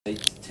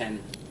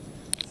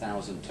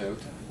10,000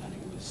 Toyota, and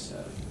it was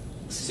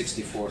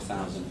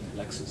 64,000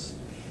 Lexus.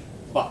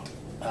 But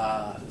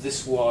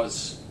this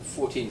was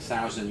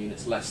 14,000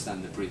 units less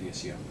than the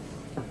previous year.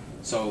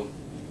 So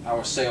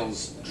our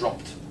sales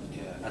dropped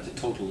at the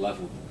total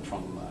level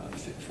from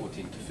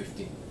 14 to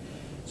 15.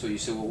 So you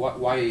say, well,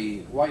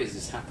 why has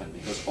this happened?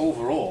 Because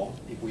overall,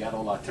 if we add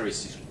all our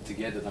territories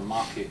together, the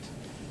market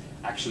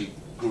actually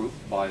grew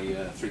by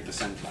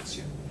 3% last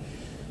year.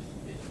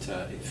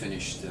 It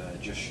finished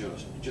just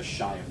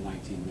shy of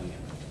 19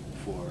 million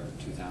for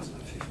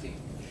 2015.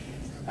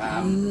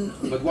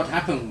 But what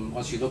happened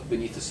once you look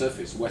beneath the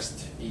surface,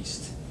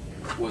 west-east,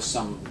 was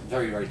some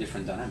very, very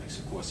different dynamics,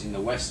 of course. In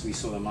the west, we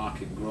saw the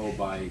market grow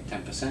by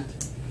 10%,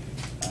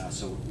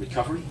 so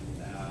recovery,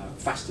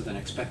 faster than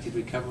expected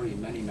recovery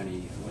in many,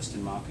 many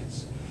western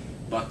markets.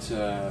 But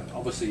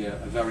obviously a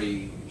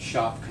very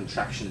sharp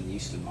contraction in the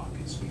eastern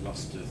markets. We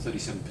lost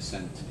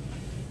 37%.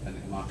 And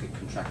the market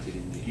contracted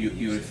in the...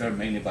 You refer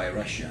mainly by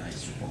Russia, I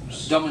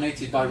suppose.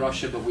 Dominated by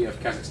Russia, but we have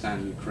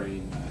Kazakhstan,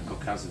 Ukraine,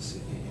 Caucasus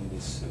in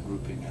this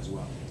grouping as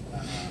well.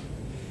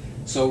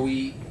 So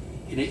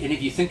and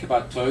if you think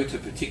about Toyota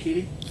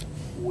particularly,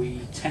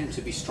 we tend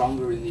to be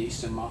stronger in the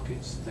eastern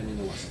markets than in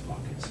the western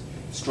markets.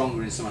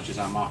 Stronger in so much as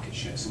our market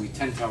share. So we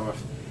tend to have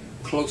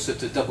closer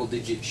to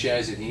double-digit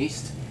shares in the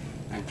east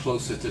and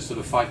closer to sort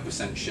of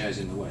 5% shares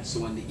in the west. So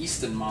when the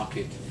eastern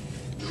market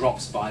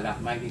drops by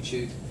that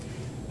magnitude,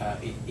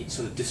 it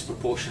sort of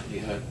disproportionately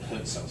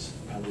hurts us,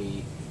 and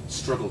we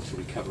struggle to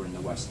recover in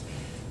the West.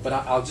 But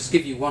I'll just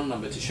give you one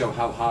number to show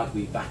how hard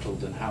we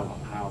battled and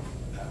how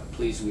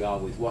pleased we are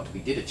with what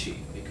we did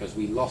achieve, because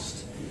we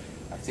lost,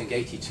 I think,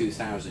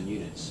 82,000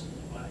 units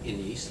in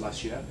the East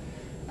last year,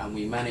 and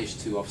we managed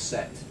to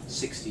offset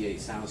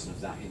 68,000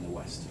 of that in the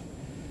West.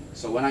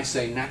 So when I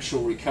say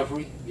natural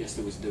recovery, yes,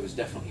 there was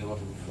definitely a lot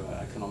of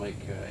economic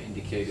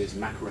indicators,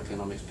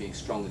 macroeconomics being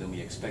stronger than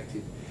we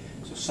expected,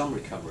 so some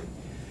recovery.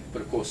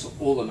 But of course,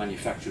 all the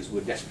manufacturers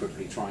were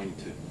desperately trying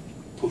to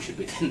push a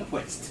bit in the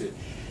West to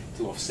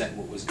offset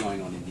what was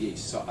going on in the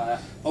East. So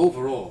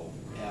overall,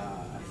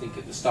 I think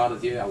at the start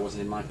of the year, I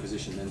wasn't in my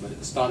position then, but at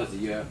the start of the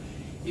year,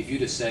 if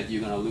you'd have said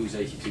you're going to lose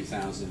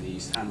 82,000 in the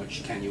East, how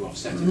much can you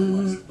offset in the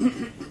West?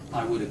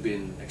 I would have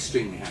been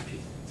extremely happy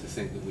to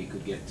think that we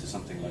could get to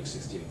something like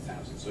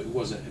 68,000. So it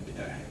was a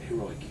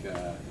heroic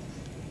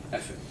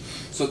effort.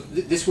 So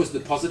this was the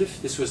positive,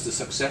 this was the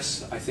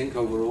success, I think,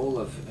 overall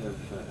of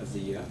the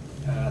year.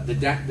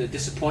 The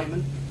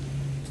disappointment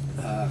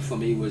for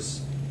me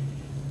was,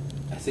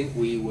 I think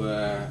we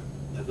were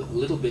a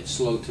little bit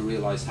slow to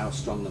realize how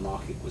strong the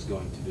market was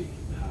going to be.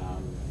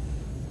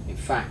 In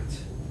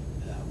fact,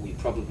 we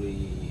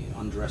probably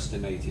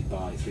underestimated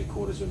by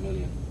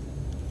 750,000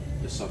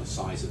 the sort of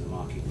size of the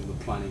market. We were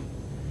planning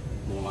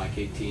more like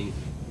 18.2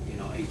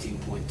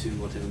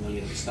 whatever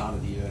million at the start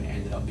of the year, and it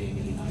ended up being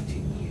nearly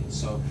 19 million.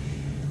 So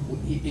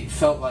it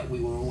felt like we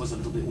were always a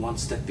little bit one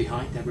step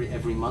behind.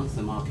 Every month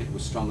the market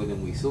was stronger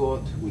than we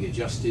thought. We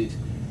adjusted,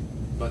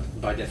 but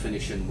by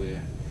definition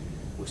we're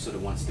sort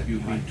of one step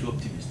behind. You've been too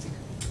optimistic.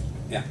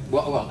 Yeah.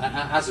 Well,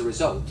 as a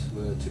result,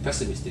 we're too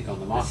pessimistic on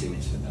the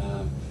market,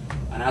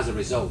 and as a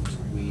result,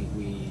 we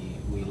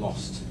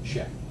lost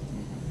share.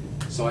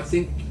 So I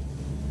think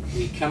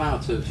we come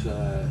out of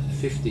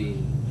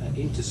 15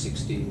 into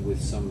 16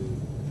 with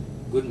some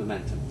good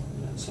momentum,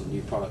 and some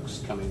new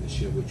products coming this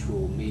year, which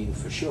will mean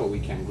for sure we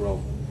can grow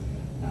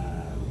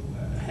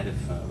ahead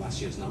of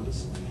last year's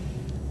numbers,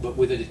 but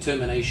with a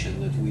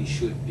determination that we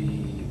should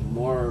be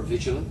more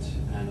vigilant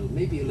and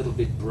maybe a little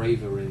bit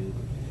braver in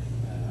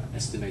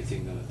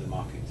estimating the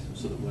market,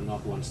 so that we're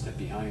not one step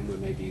behind, we're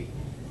maybe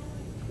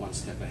one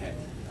step ahead.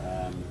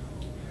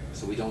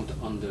 So we don't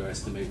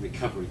underestimate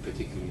recovery,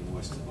 particularly in the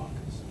Western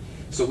markets.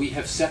 So we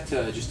have set,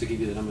 just to give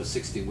you the number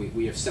 16,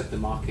 we have set the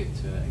market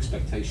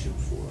expectation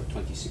for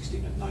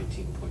 2016 at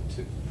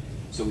 19.2.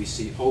 So we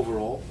see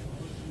overall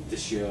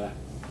this year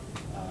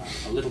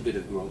a little bit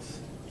of growth,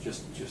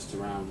 just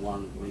around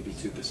 1, maybe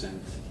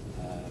 2%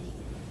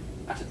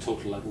 at a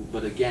total level.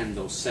 But again,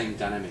 those same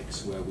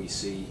dynamics where we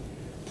see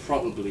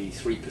probably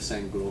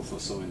 3% growth or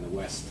so in the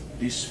West.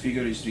 This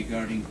figure is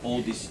regarding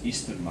all these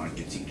eastern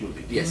markets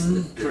included. Yes,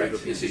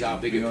 correct. This is our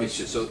bigger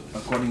picture. So,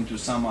 according to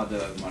some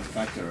other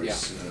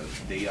manufacturers,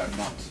 they are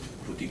not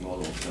putting all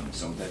of them.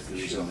 So that's the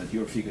reason that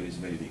your figure is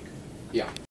very big. Yeah.